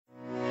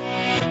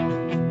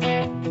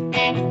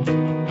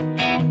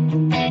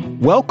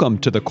Welcome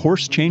to the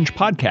Course Change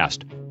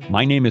Podcast.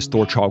 My name is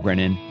Thor Chalgren,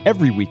 and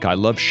every week I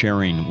love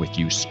sharing with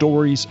you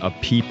stories of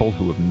people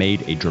who have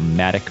made a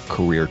dramatic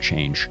career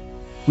change.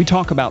 We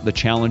talk about the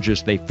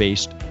challenges they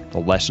faced, the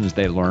lessons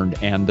they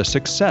learned, and the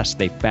success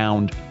they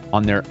found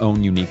on their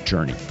own unique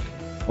journey.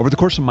 Over the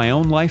course of my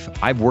own life,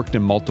 I've worked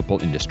in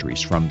multiple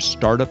industries, from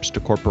startups to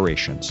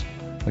corporations.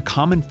 The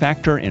common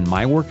factor in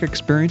my work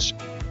experience,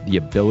 the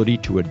ability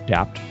to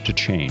adapt to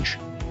change.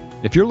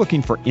 If you're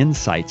looking for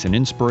insights and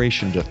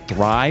inspiration to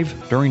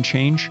thrive during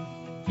change,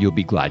 you'll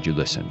be glad you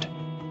listened.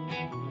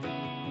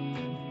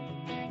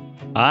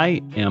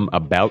 I am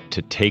about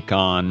to take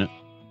on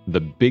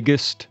the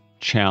biggest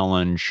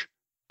challenge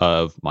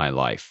of my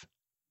life.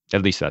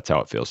 At least that's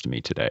how it feels to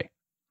me today.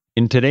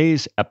 In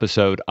today's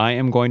episode, I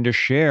am going to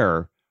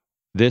share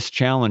this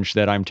challenge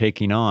that I'm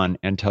taking on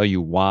and tell you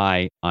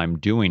why I'm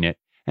doing it,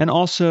 and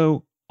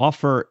also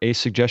offer a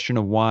suggestion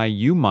of why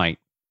you might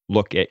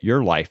look at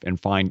your life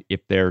and find if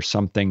there's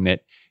something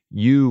that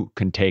you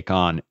can take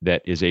on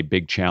that is a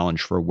big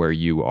challenge for where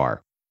you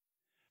are.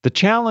 The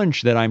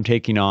challenge that I'm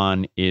taking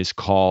on is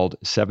called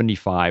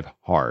 75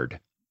 Hard.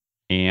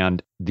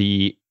 And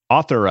the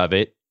author of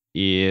it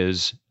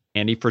is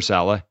Andy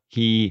Frisella.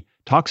 He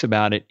talks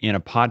about it in a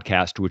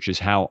podcast, which is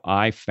how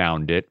I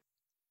found it.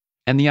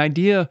 And the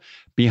idea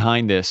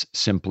behind this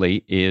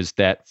simply is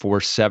that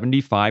for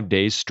 75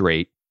 days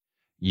straight,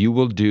 you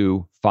will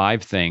do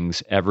 5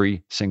 things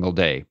every single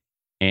day.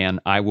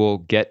 And I will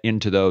get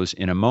into those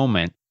in a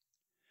moment.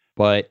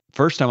 But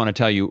first, I want to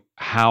tell you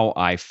how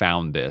I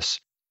found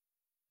this.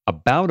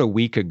 About a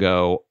week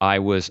ago, I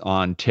was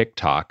on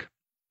TikTok,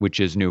 which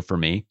is new for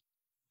me.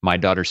 My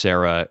daughter,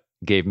 Sarah,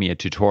 gave me a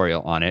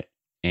tutorial on it,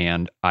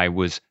 and I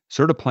was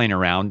sort of playing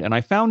around, and I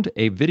found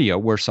a video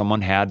where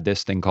someone had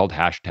this thing called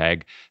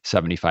hashtag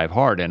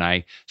 75hard, and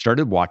I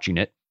started watching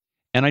it,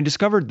 and I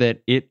discovered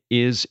that it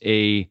is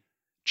a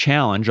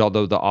challenge,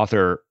 although the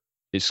author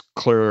is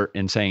clear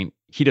in saying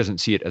he doesn't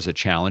see it as a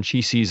challenge.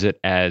 He sees it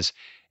as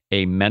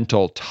a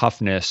mental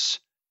toughness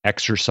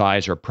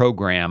exercise or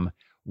program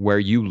where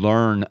you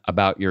learn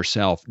about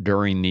yourself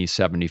during these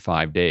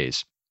 75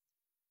 days.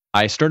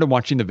 I started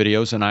watching the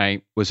videos and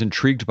I was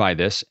intrigued by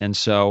this, and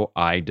so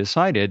I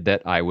decided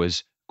that I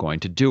was going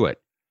to do it.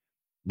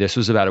 This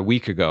was about a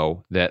week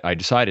ago that I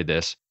decided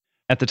this.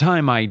 At the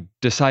time, I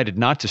decided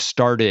not to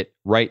start it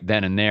right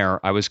then and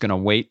there. I was going to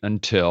wait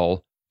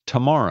until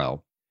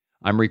tomorrow.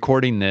 I'm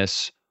recording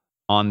this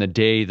on the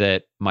day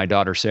that my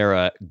daughter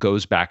Sarah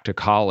goes back to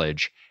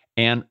college.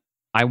 And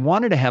I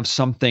wanted to have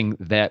something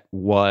that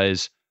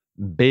was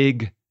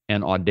big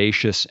and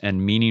audacious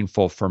and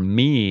meaningful for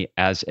me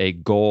as a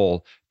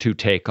goal to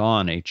take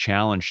on, a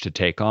challenge to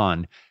take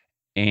on.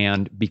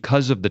 And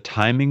because of the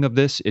timing of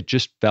this, it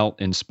just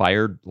felt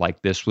inspired,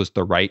 like this was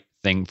the right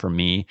thing for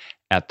me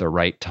at the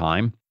right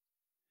time.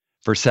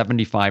 For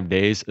 75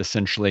 days,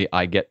 essentially,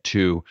 I get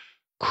to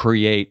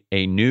create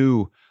a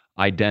new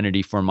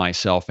identity for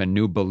myself and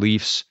new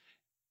beliefs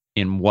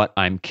in what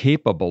I'm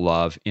capable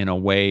of in a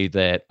way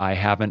that I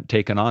haven't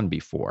taken on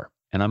before.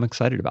 And I'm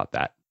excited about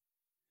that.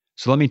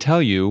 So let me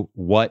tell you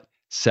what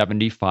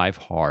 75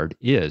 Hard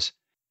is.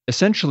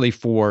 Essentially,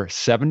 for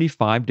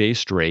 75 days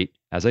straight,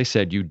 as I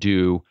said, you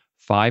do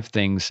 5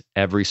 things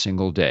every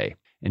single day.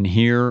 And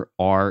here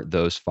are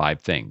those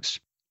 5 things.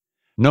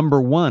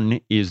 Number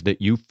 1 is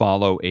that you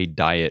follow a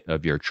diet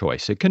of your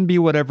choice. It can be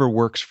whatever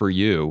works for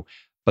you,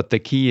 but the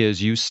key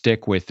is you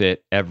stick with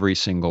it every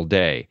single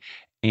day.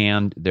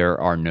 And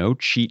there are no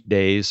cheat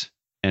days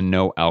and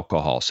no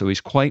alcohol. So he's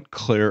quite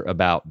clear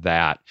about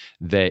that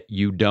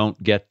you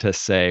don't get to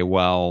say,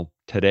 well,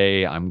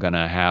 today I'm going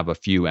to have a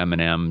few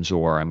M&Ms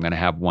or I'm going to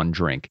have 1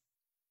 drink.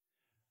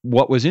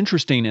 What was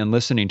interesting in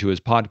listening to his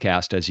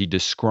podcast as he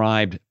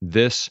described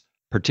this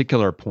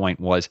particular point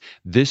was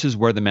this is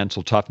where the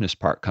mental toughness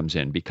part comes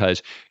in,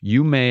 because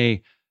you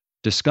may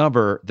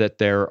discover that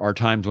there are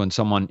times when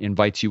someone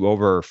invites you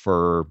over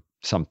for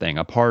something,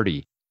 a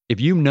party. If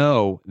you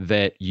know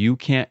that you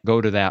can't go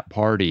to that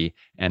party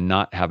and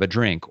not have a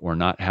drink or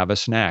not have a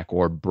snack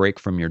or break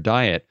from your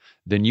diet,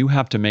 then you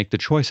have to make the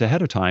choice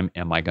ahead of time.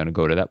 Am I going to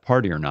go to that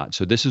party or not?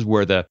 So this is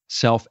where the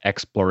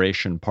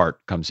self-exploration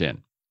part comes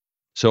in.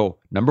 So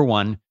number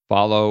 1,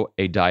 follow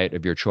a diet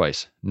of your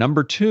choice.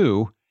 Number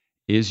 2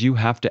 is you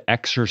have to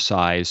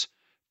exercise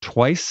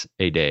twice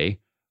a day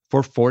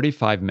for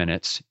 45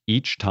 minutes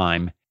each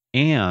time,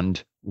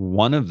 and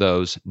one of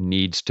those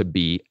needs to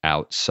be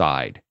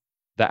outside.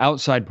 The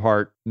outside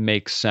part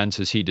makes sense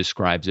as he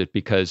describes it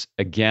because,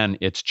 again,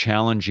 it's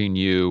challenging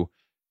you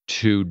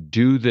to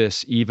do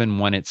this even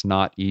when it's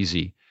not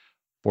easy.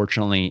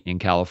 Fortunately, in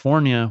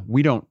California,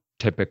 we don't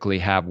typically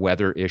have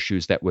weather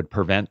issues that would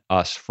prevent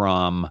us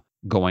from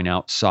going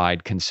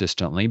outside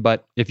consistently.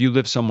 But if you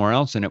live somewhere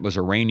else and it was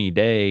a rainy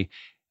day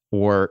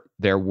or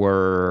there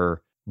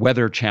were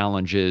weather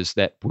challenges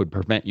that would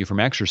prevent you from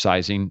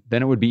exercising,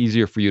 then it would be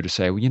easier for you to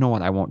say, well, you know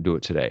what, I won't do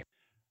it today.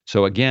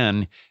 So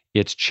again,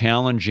 it's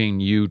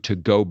challenging you to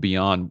go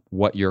beyond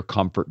what your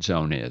comfort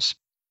zone is.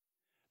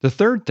 The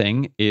third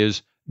thing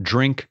is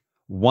drink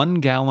 1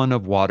 gallon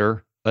of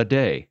water a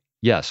day.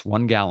 Yes,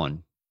 1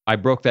 gallon. I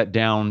broke that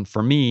down.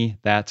 For me,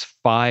 that's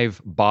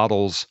 5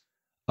 bottles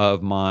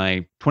of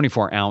my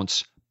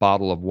 24-ounce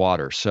bottle of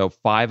water. So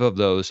 5 of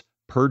those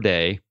per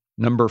day.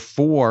 Number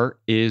 4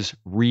 is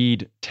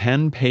read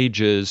 10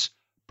 pages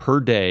per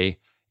day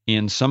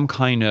in some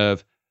kind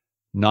of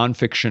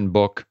nonfiction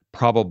book,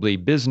 probably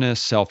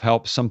business,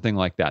 self-help, something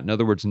like that. In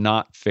other words,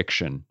 not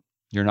fiction.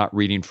 You're not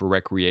reading for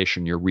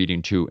recreation. You're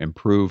reading to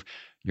improve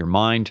your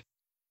mind.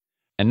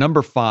 And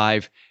number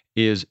 5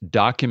 is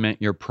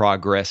document your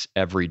progress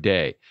every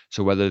day.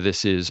 So whether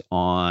this is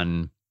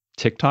on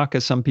TikTok,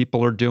 as some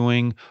people are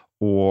doing,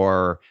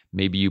 or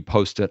maybe you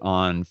post it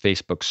on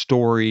Facebook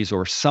stories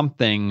or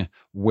something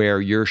where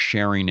you're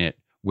sharing it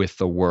with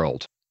the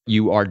world,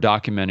 you are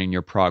documenting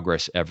your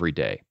progress every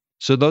day.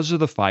 So those are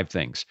the 5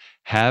 things.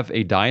 Have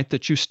a diet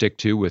that you stick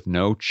to with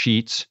no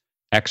cheats,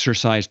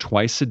 exercise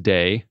twice a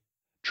day,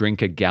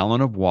 drink a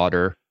gallon of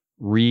water,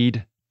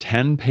 read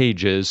 10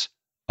 pages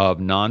of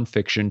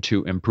nonfiction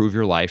to improve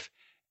your life,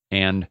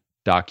 and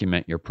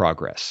document your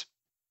progress.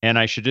 And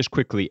I should just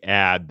quickly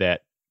add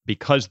that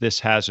because this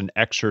has an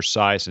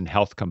exercise and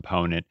health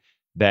component,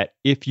 that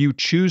if you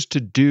choose to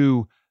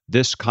do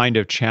this kind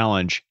of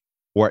challenge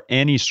or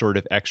any sort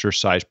of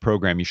exercise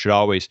program, you should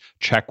always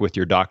check with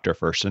your doctor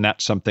first. And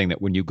that's something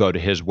that when you go to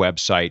his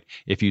website,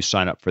 if you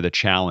sign up for the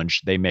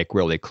challenge, they make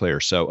really clear.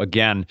 So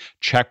again,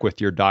 check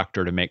with your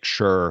doctor to make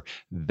sure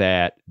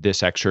that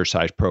this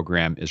exercise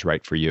program is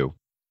right for you.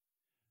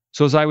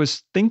 So as I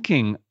was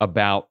thinking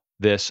about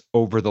this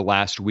over the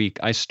last week,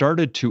 I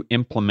started to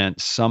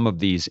implement some of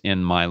these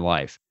in my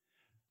life.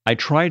 I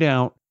tried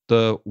out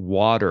the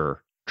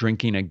water,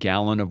 drinking a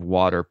gallon of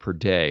water per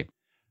day.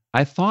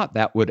 I thought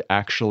that would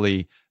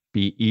actually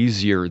be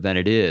easier than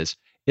it is.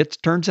 It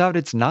turns out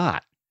it's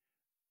not.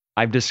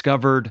 I've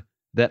discovered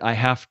that I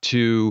have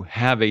to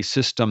have a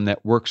system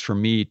that works for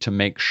me to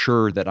make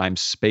sure that I'm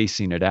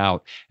spacing it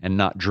out and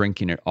not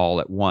drinking it all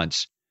at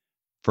once.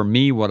 For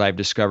me, what I've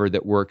discovered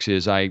that works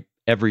is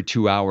every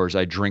 2 hours,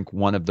 I drink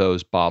one of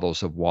those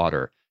bottles of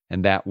water.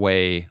 And that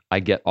way I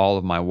get all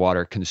of my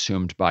water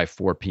consumed by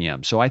 4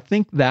 p.m. So I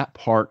think that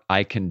part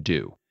I can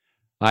do.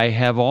 I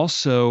have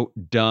also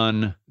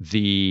done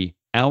the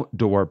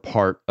outdoor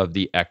part of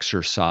the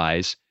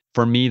exercise.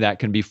 For me, that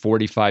can be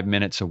 45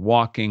 minutes of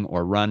walking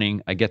or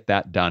running. I get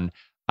that done.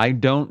 I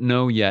don't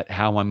know yet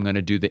how I'm going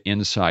to do the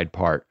inside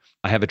part.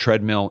 I have a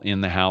treadmill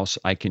in the house.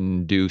 I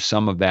can do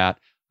some of that.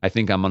 I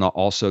think I'm going to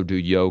also do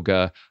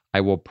yoga.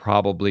 I will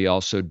probably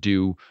also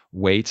do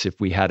weights.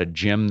 If we had a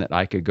gym that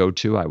I could go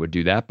to, I would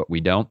do that, but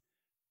we don't.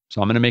 So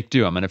I'm going to make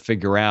do. I'm going to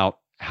figure out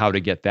how to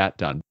get that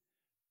done.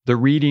 The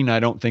reading, I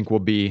don't think will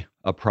be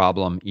a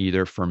problem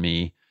either for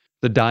me.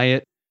 The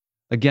diet,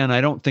 again,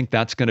 I don't think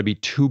that's going to be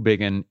too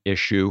big an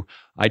issue.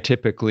 I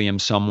typically am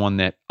someone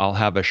that I'll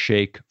have a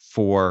shake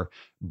for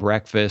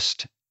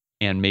breakfast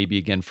and maybe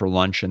again for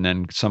lunch, and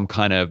then some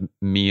kind of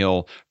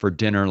meal for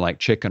dinner like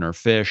chicken or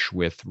fish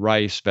with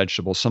rice,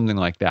 vegetables, something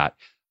like that.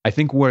 I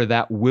think where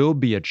that will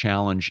be a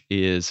challenge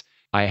is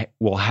I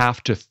will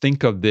have to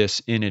think of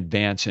this in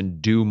advance and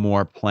do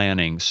more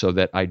planning so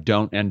that I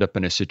don't end up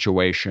in a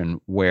situation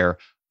where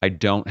I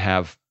don't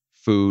have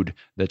food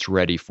that's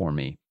ready for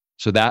me.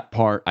 So that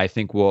part I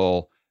think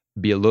will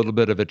be a little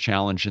bit of a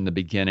challenge in the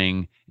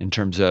beginning in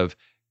terms of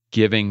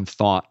giving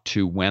thought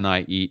to when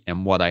I eat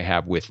and what I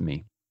have with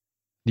me.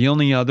 The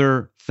only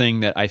other thing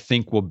that I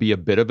think will be a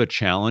bit of a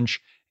challenge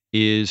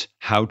is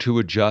how to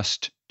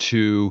adjust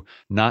to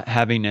not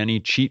having any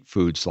cheat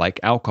foods like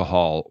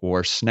alcohol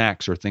or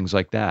snacks or things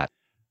like that.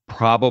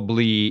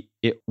 Probably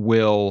it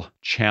will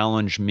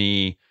challenge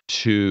me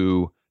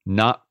to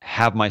not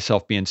have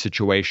myself be in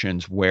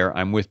situations where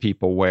I'm with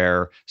people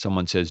where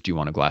someone says, "Do you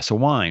want a glass of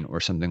wine?" or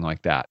something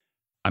like that.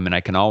 I mean,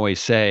 I can always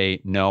say,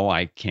 no,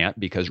 I can't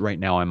because right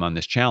now I'm on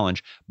this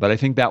challenge, but I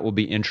think that will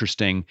be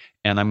interesting.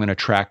 And I'm going to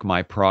track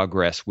my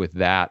progress with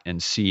that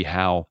and see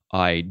how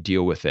I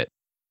deal with it.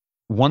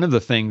 One of the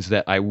things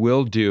that I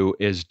will do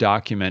is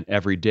document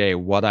every day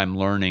what I'm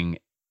learning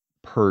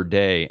per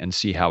day and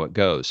see how it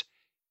goes.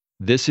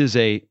 This is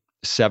a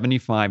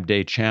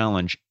 75-day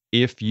challenge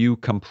if you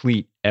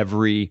complete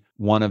every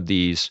one of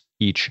these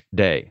each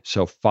day.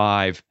 So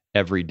 5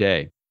 every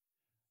day.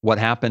 What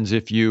happens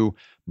if you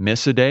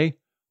miss a day?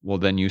 Well,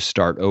 then you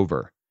start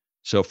over.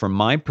 So from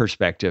my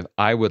perspective,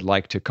 I would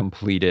like to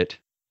complete it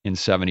in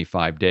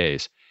 75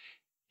 days.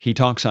 He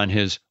talks on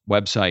his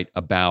website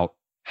about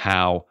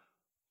how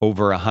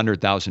over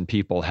 100,000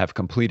 people have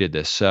completed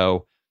this.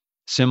 So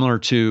similar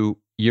to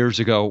years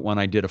ago when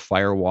I did a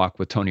fire walk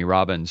with Tony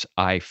Robbins,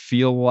 I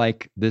feel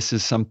like this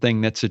is something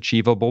that's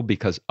achievable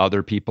because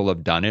other people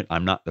have done it.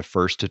 I'm not the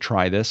first to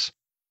try this.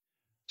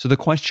 So the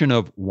question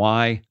of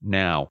why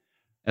now?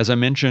 As I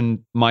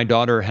mentioned, my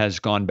daughter has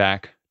gone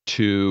back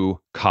to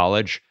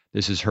college.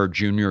 This is her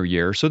junior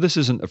year. So this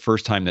isn't the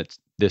first time that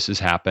this has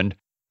happened,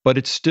 but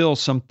it's still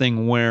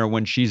something where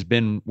when she's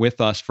been with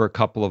us for a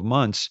couple of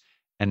months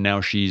and now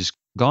she's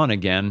gone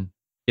again,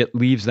 it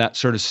leaves that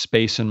sort of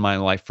space in my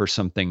life for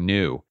something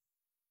new.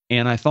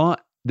 And I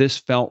thought this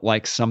felt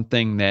like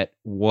something that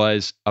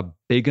was a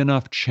big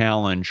enough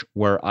challenge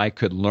where I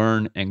could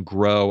learn and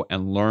grow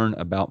and learn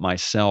about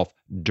myself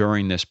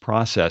during this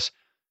process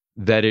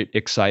that it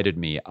excited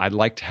me. I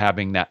liked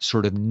having that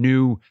sort of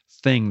new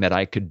thing that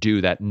I could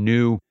do, that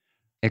new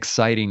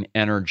exciting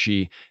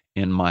energy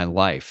in my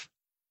life.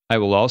 I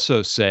will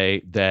also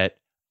say that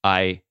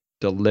I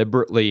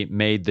deliberately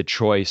made the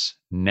choice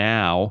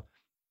now,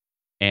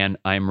 and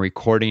I'm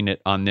recording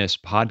it on this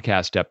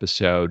podcast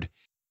episode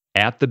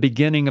at the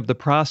beginning of the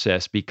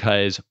process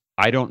because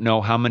I don't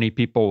know how many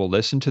people will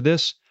listen to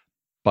this,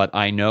 but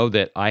I know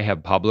that I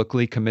have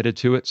publicly committed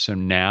to it. So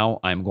now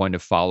I'm going to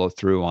follow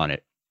through on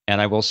it. And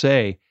I will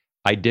say,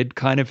 I did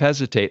kind of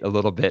hesitate a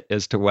little bit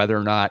as to whether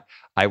or not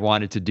I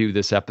wanted to do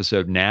this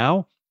episode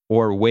now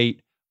or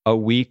wait a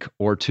week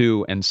or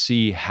two and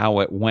see how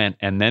it went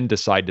and then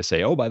decide to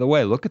say, oh, by the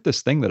way, look at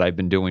this thing that I've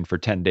been doing for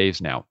 10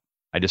 days now.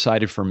 I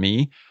decided for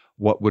me,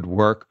 what would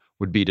work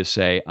would be to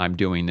say, I'm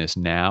doing this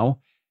now.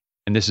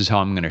 And this is how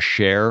I'm going to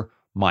share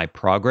my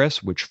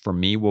progress, which for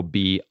me will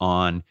be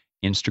on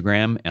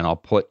Instagram. And I'll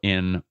put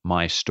in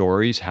my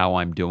stories how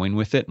I'm doing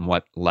with it and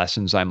what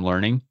lessons I'm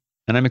learning.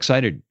 And I'm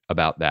excited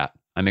about that.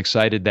 I'm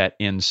excited that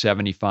in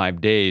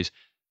 75 days,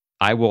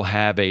 I will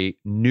have a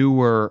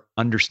newer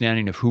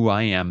understanding of who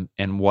I am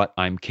and what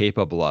I'm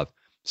capable of.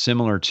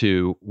 Similar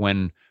to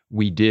when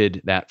we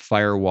did that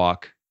fire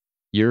walk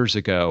years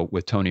ago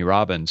with Tony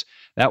Robbins,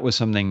 that was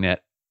something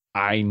that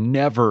I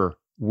never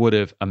would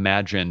have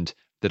imagined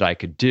that I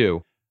could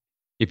do.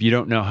 If you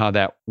don't know how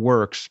that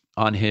works,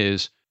 on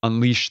his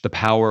Unleash the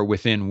Power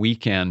Within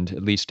weekend,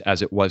 at least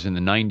as it was in the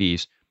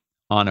 90s,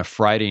 on a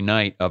Friday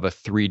night of a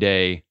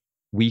 3-day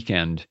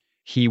weekend,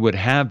 he would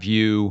have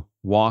you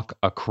walk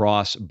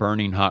across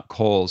burning hot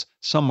coals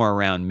somewhere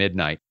around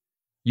midnight.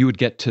 You would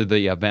get to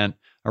the event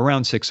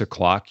around 6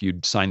 o'clock.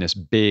 You'd sign this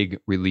big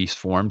release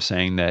form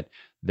saying that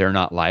they're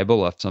not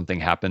liable if something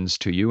happens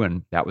to you.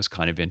 And that was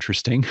kind of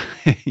interesting.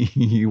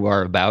 You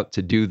are about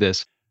to do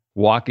this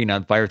walking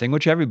on fire thing,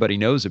 which everybody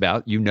knows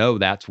about. You know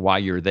that's why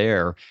you're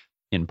there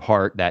in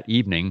part that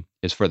evening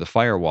is for the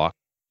fire walk.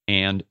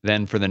 And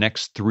then for the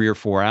next 3 or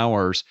 4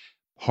 hours,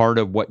 part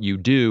of what you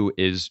do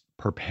is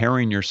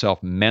preparing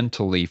yourself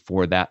mentally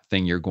for that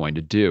thing you're going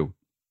to do.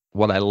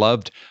 What I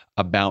loved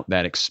about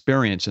that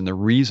experience and the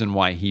reason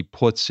why he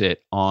puts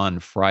it on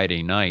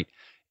Friday night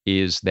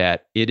is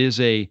that it is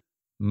a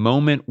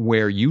moment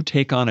where you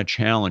take on a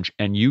challenge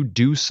and you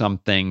do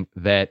something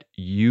that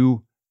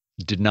you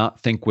did not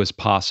think was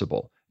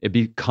possible. It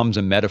becomes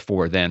a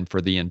metaphor then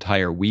for the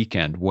entire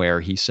weekend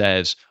where he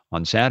says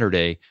on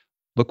Saturday,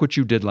 look what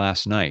you did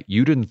last night.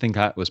 You didn't think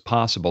that was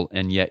possible,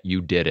 and yet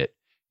you did it.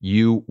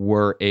 You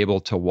were able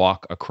to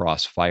walk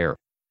across fire.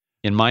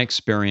 In my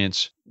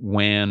experience,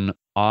 when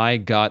I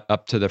got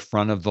up to the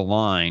front of the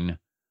line,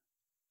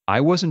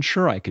 I wasn't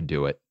sure I could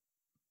do it,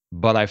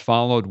 but I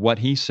followed what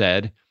he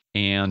said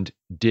and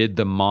did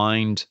the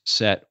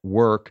mindset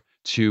work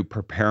to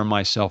prepare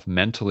myself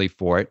mentally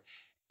for it.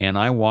 And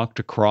I walked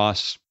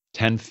across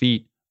 10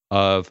 feet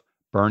of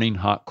burning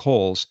hot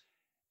coals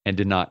and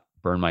did not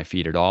burn my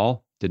feet at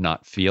all, did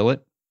not feel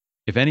it.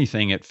 If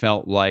anything, it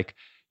felt like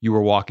you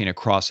were walking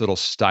across little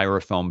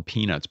styrofoam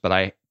peanuts, but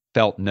I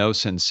felt no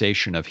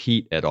sensation of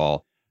heat at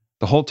all.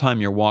 The whole time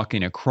you're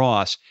walking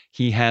across,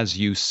 he has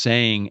you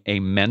saying a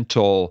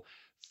mental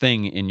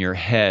thing in your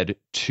head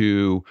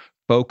to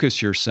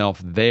focus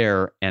yourself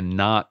there and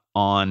not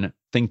on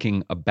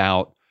thinking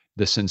about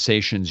the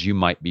sensations you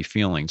might be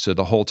feeling. So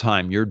the whole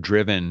time you're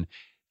driven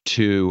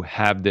to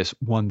have this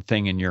one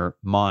thing in your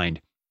mind.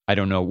 I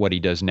don't know what he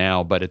does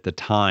now, but at the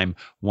time,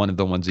 one of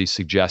the ones he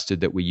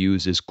suggested that we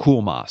use is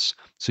Kulmas.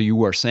 So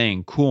you are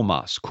saying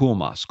Kulmas,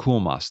 Kulmas,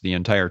 Kulmas the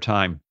entire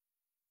time.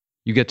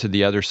 You get to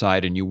the other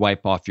side and you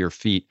wipe off your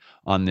feet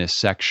on this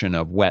section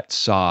of wet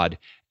sod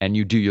and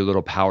you do your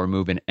little power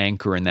move and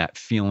anchor in that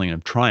feeling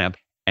of triumph,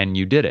 and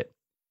you did it.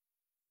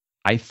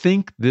 I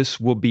think this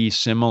will be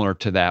similar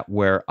to that,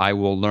 where I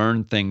will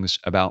learn things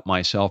about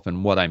myself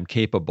and what I'm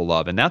capable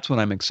of. And that's what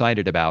I'm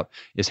excited about,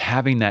 is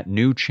having that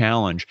new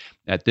challenge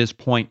at this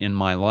point in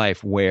my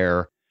life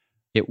where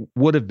it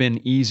would have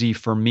been easy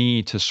for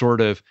me to sort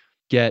of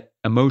get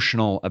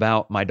emotional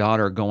about my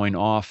daughter going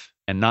off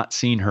and not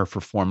seeing her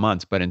for 4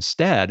 months. But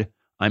instead,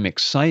 I'm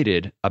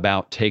excited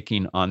about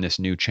taking on this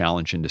new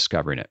challenge and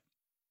discovering it.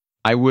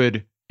 I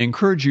would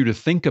encourage you to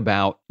think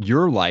about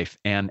your life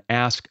and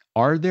ask,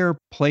 are there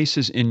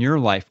places in your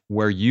life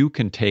where you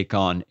can take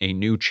on a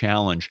new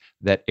challenge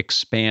that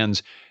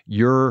expands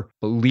your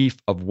belief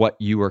of what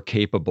you are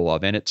capable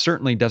of? And it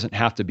certainly doesn't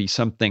have to be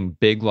something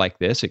big like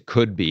this. It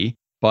could be,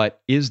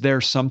 but is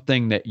there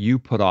something that you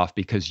put off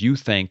because you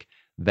think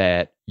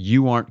that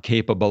you aren't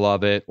capable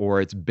of it,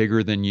 or it's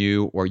bigger than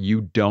you, or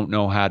you don't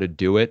know how to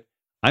do it?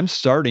 I'm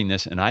starting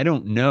this and I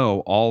don't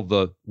know all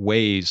the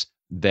ways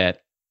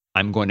that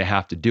I'm going to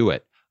have to do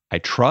it. I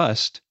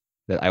trust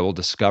that I will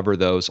discover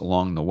those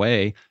along the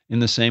way, in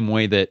the same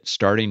way that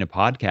starting a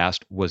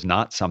podcast was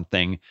not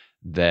something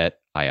that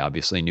I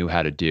obviously knew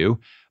how to do,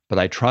 but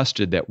I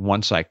trusted that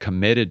once I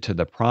committed to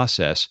the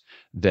process,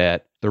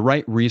 that the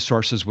right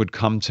resources would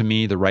come to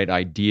me, the right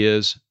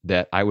ideas,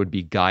 that I would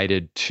be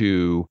guided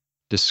to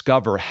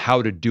discover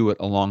how to do it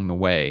along the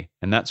way.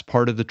 And that's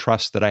part of the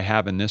trust that I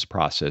have in this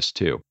process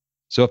too.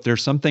 So if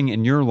there's something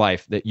in your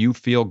life that you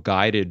feel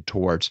guided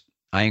towards,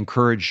 I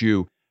encourage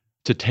you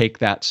to take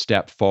that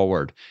step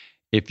forward.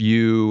 If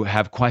you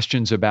have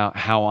questions about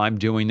how I'm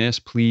doing this,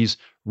 please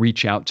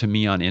reach out to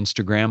me on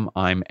Instagram.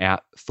 I'm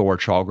at Thor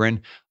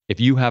Chalgren. If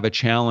you have a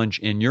challenge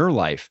in your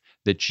life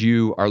that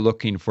you are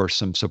looking for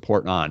some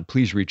support on,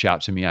 please reach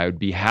out to me. I would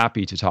be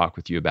happy to talk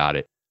with you about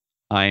it.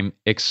 I'm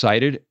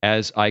excited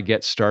as I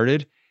get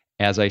started.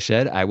 As I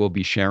said, I will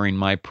be sharing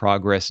my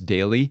progress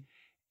daily,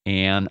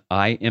 and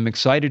I am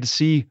excited to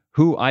see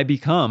who I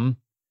become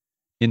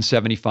in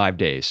 75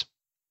 days.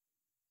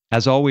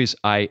 As always,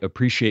 I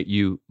appreciate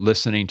you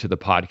listening to the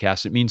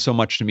podcast. It means so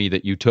much to me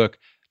that you took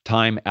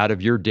time out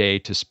of your day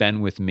to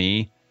spend with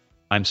me.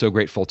 I'm so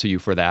grateful to you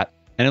for that.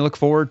 And I look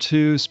forward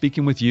to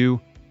speaking with you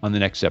on the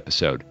next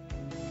episode.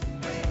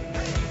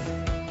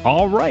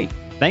 All right.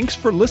 Thanks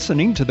for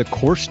listening to the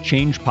Course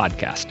Change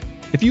Podcast.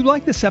 If you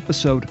like this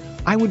episode,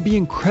 I would be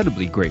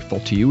incredibly grateful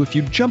to you if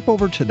you jump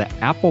over to the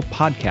Apple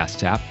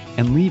Podcasts app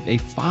and leave a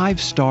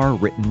 5-star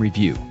written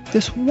review.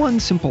 This one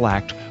simple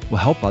act will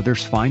help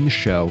others find the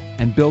show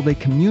and build a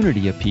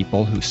community of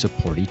people who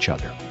support each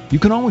other. You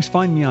can always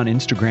find me on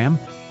Instagram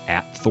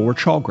at Thor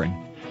Chalgren.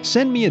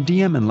 Send me a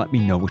DM and let me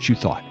know what you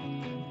thought.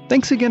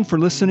 Thanks again for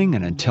listening,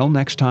 and until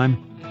next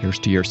time, here's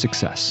to your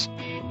success.